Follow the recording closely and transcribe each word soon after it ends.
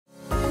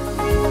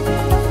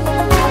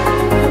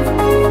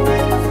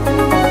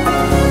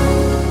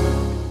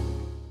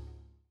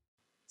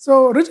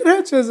So Rigid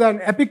Hitch is an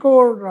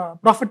Epicor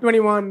Profit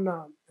 21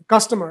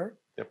 customer,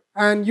 Yep.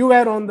 and you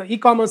were on the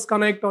e-commerce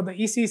connect or the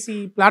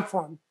ECC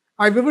platform.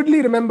 I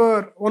vividly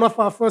remember one of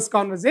our first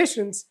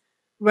conversations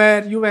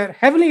where you were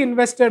heavily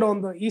invested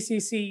on the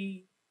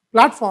ECC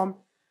platform,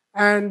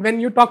 and when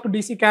you talked to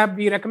DCKAP,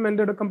 we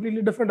recommended a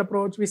completely different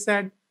approach. We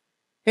said,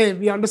 hey,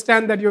 we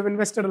understand that you've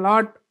invested a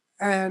lot,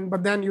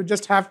 but then you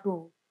just have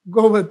to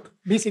go with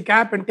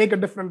DCKAP and take a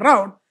different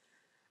route.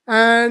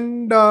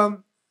 And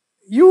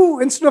you,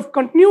 instead of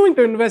continuing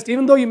to invest,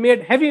 even though you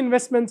made heavy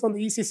investments on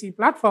the ECC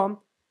platform,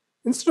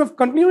 instead of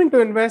continuing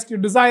to invest, you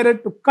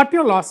decided to cut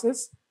your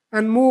losses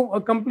and move a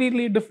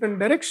completely different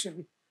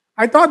direction.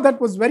 I thought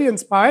that was very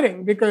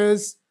inspiring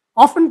because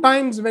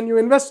oftentimes when you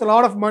invest a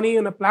lot of money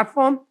in a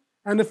platform,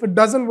 and if it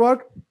doesn't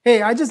work,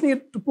 hey, I just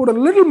need to put a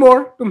little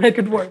more to make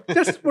it work.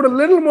 Just put a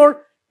little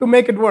more to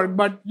make it work.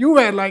 But you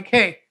were like,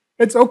 hey,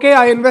 it's okay,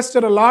 I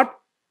invested a lot.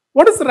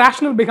 What is the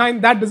rationale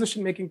behind that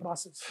decision-making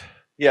process?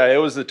 Yeah, it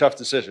was a tough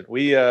decision.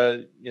 We,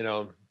 in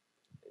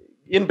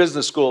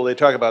business school, they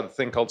talk about a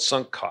thing called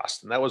sunk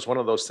cost. And that was one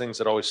of those things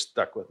that always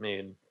stuck with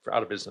me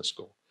out of business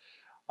school.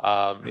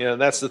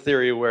 That's the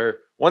theory where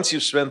once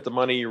you've spent the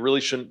money, you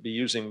really shouldn't be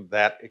using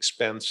that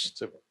expense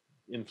to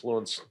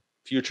influence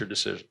future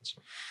decisions.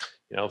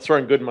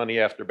 Throwing good money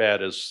after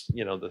bad is,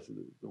 the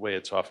way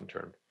it's often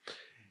termed.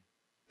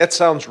 That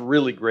sounds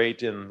really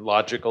great in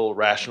logical,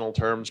 rational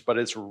terms, but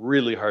it's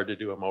really hard to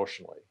do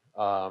emotionally.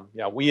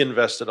 We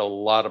invested a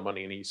lot of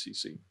money in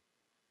ECC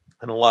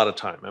and a lot of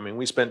time. I mean,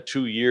 we spent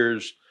 2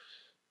 years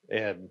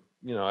and,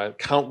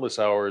 countless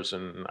hours,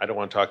 and I don't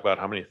want to talk about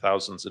how many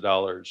thousands of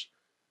dollars,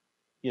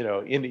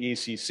 into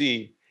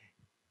ECC,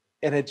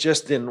 and it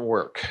just didn't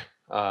work.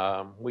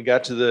 We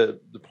got to the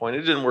point,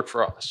 it didn't work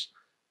for us.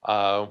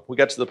 We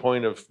got to the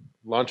point of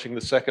launching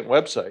the second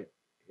website,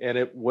 and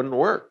it wouldn't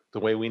work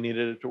the way we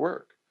needed it to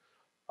work.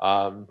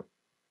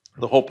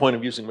 The whole point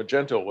of using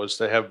Magento was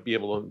to be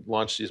able to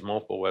launch these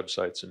multiple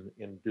websites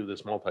and do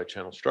this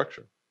multi-channel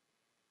structure.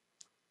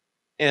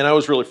 And I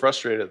was really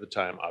frustrated at the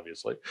time,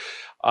 obviously.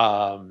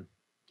 Epicor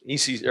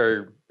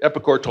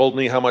told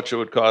me how much it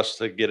would cost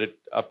to get it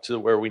up to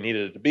where we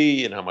needed it to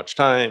be and how much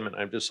time. And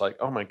I'm just like,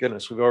 oh my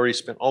goodness, we've already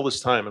spent all this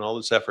time and all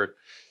this effort.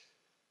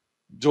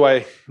 Do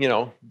I,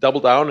 double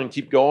down and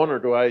keep going, or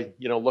do I,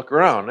 look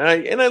around?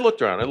 And I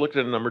looked around. I looked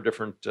at a number of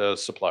different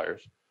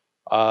suppliers.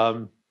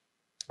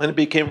 And it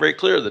became very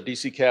clear that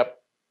DCKAP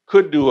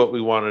could do what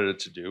we wanted it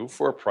to do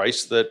for a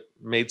price that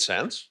made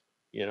sense.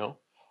 It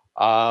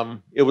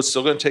was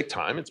still going to take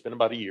time. It's been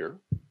about a year.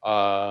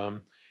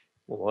 Well,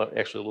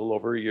 actually a little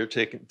over a year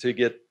taken to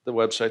get the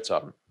websites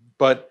up.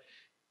 But,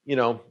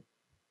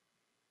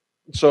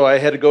 so I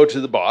had to go to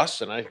the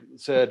boss and I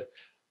said,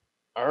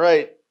 all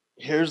right,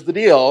 here's the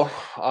deal.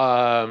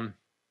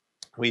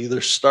 We either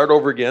start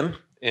over again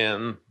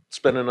and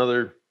spend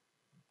another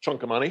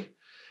chunk of money,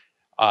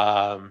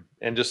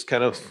 and just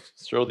kind of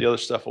throw the other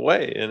stuff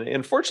away.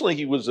 And fortunately,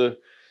 he was a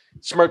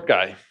smart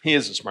guy. He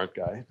is a smart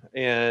guy.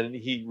 And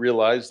he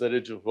realized that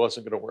it just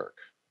wasn't going to work.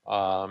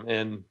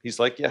 And he's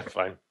like, yeah,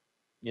 fine.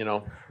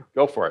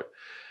 Go for it.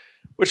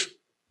 Which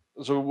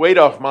was a weight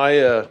off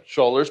my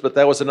shoulders, but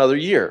that was another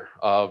year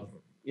of,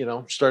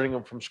 starting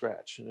them from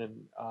scratch.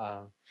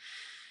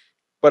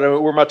 But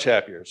we're much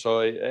happier.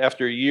 So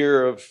after a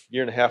year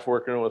and a half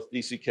working with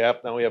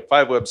DCKAP, now we have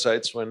 5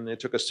 websites when it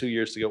took us 2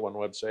 years to get one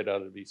website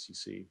out of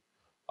DCC.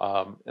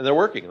 And they're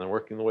working the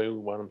way we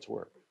want them to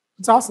work.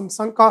 It's awesome.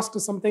 Sunk cost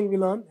is something we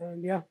learned.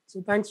 And yeah,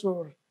 so thanks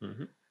for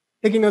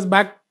taking us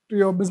back to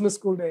your business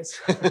school days.